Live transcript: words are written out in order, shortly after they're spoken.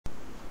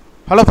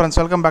Hello friends,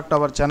 welcome back to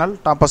our channel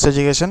Toppers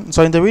Education.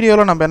 So in the video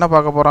la நம்ம என்ன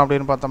பார்க்க போறோம்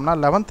அப்படினு பார்த்தோம்னா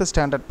 11th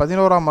standard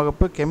 11ஆம்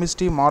வகுப்பு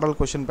chemistry model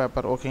question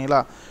paper ஓகேங்களா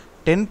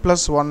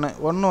 10+1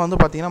 ஒன்னு வந்து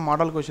பாத்தீங்கன்னா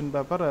model question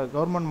paper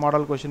government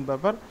model question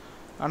paper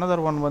another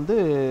one வந்து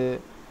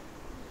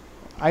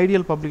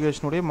ideal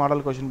publication உடைய model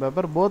question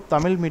paper both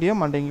Tamil medium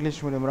and English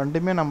medium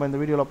ரெண்டுமே நம்ம இந்த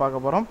வீடியோல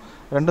பார்க்க போறோம்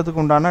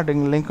ரெண்டுத்துக்கு உண்டான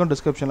லிங்க்கும்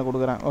டிஸ்கிரிப்ஷன்ல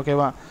கொடுக்கிறேன்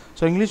ஓகேவா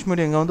சோ இங்கிலீஷ்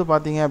மீடியம் இங்க வந்து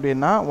பாத்தீங்க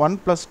அப்படினா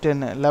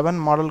 1+10 11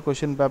 model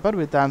question paper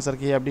with answer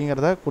key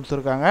அப்படிங்கறத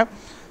கொடுத்திருக்காங்க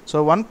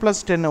சோ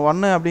 1+10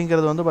 1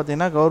 அப்படிங்கிறது வந்து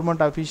பாத்தீங்கன்னா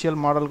government official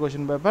model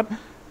question paper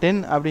 10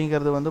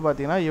 அப்படிங்கிறது வந்து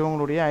பாத்தீங்கன்னா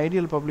இவங்களுடைய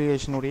ஐடியல்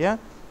பப்ளிகேஷன் உடைய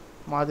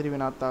மாதிரி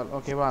வினாத்தாள்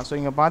ஓகேவா சோ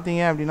இங்க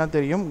பாத்தீங்க அப்படினா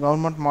தெரியும்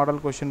கவர்மெண்ட்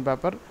மாடல் क्वेश्चन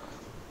பேப்பர்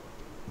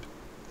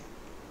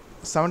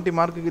 70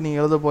 மார்க்குக்கு நீங்க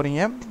எழுத போறீங்க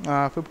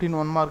 15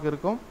 1 மார்க்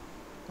இருக்கும்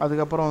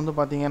அதுக்கு அப்புறம் வந்து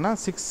பாத்தீங்கன்னா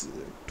 6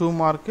 2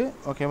 மார்க்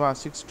ஓகேவா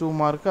 6 2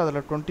 மார்க்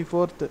அதுல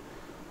 24th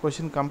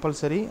क्वेश्चन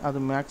கம்பல்சரி அது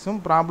மேக்ஸிமம்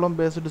ப்ராப்ளம்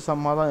பேஸ்டு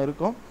சம்மா தான்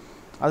இருக்கும்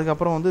அதுக்கு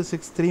அப்புறம் வந்து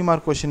 6 3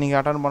 மார்க் क्वेश्चन நீங்க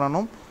அட்டெண்ட்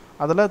பண்ணனும்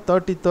அதுல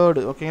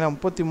 33rd ஓகேங்களா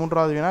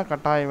 33வது வினா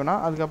கட்டாய வினா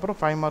அதுக்கு அப்புறம்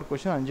 5 மார்க்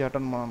क्वेश्चन 5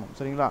 அட்டெண்ட் பண்ணனும்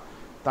சரிங்களா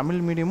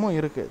தமிழ் மீடியமும்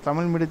இருக்கு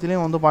தமிழ்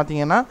மீடியத்திலயும் வந்து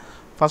பாத்தீங்கன்னா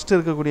ஃபர்ஸ்ட்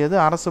இருக்க கூடியது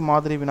அரசு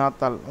மாதிரி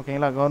வினாத்தாள்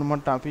ஓகேங்களா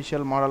government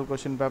official model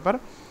question paper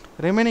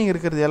remaining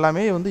இருக்குது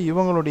எல்லாமே வந்து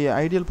இவங்களுடைய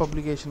ஐடியல்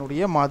பப்ளிகேஷன்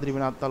உடைய மாதிரி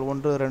வினாத்தாள்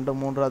 1 2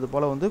 3 அது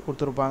போல வந்து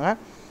கொடுத்திருப்பாங்க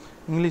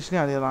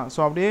இங்கிலீஷ்லயும் அதேதான் சோ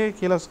அப்படியே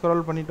கீழ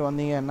ஸ்க்ரோல் பண்ணிட்டு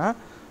வந்தீங்கன்னா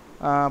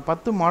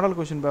 10 மாடல்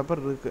क्वेश्चन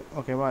பேப்பர் இருக்கு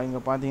ஓகேவா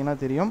இங்க பாத்தீங்கன்னா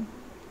தெரியும்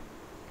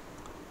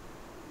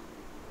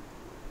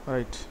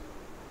right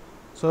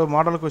so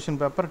model question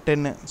paper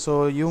 10 so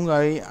இவங்க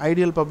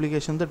ideal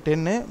publication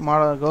 10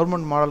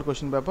 government model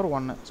question paper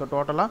 1 so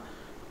டோட்டலா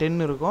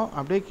 10 இருக்கும்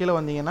அப்படியே கீழ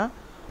வந்தீங்கன்னா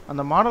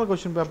அந்த model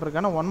question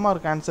பேப்பருக்கான 1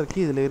 mark answer key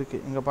இதுல இருக்கு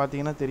இங்க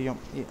பாத்தீங்கன்னா தெரியும்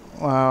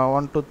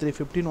 1 2 3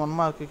 15 1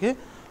 மார்க்குக்கு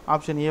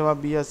ஆப்ஷன் ஏவா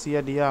பியா சியா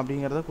டியா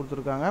அப்படிங்கறத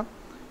கொடுத்திருக்காங்க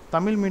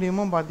தமிழ்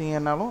மீடியமும்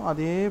பாத்தீங்கன்னாலும்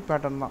அதே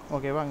பேட்டர்ன் தான்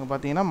ஓகேவா இங்க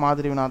பாத்தீங்கன்னா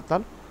மாதிரி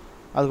வினாத்தாள்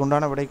அதுக்கு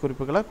உண்டான விடை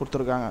குறிப்புகளை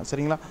கொடுத்திருக்காங்க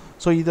சரிங்களா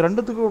சோ இது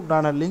ரெண்டுத்துக்கு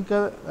உண்டான லிங்கை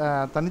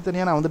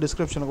தனித்தனியா நான் வந்து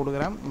டிஸ்கிரிப்ஷன்ல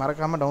கொடுக்கிறேன்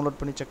மறக்காம டவுன்லோட்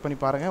பண்ணி செக் பண்ணி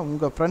பாருங்க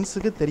உங்க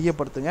ஃப்ரெண்ட்ஸ்க்கு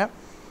தெரியப்படுத்துங்க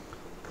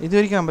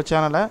இதுவரைக்கும் நம்ம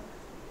சேனலை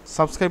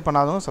சப்ஸ்கிரைப்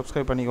பண்ணாதவங்க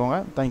சப்ஸ்கிரைப் பண்ணிக்கோங்க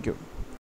Thank you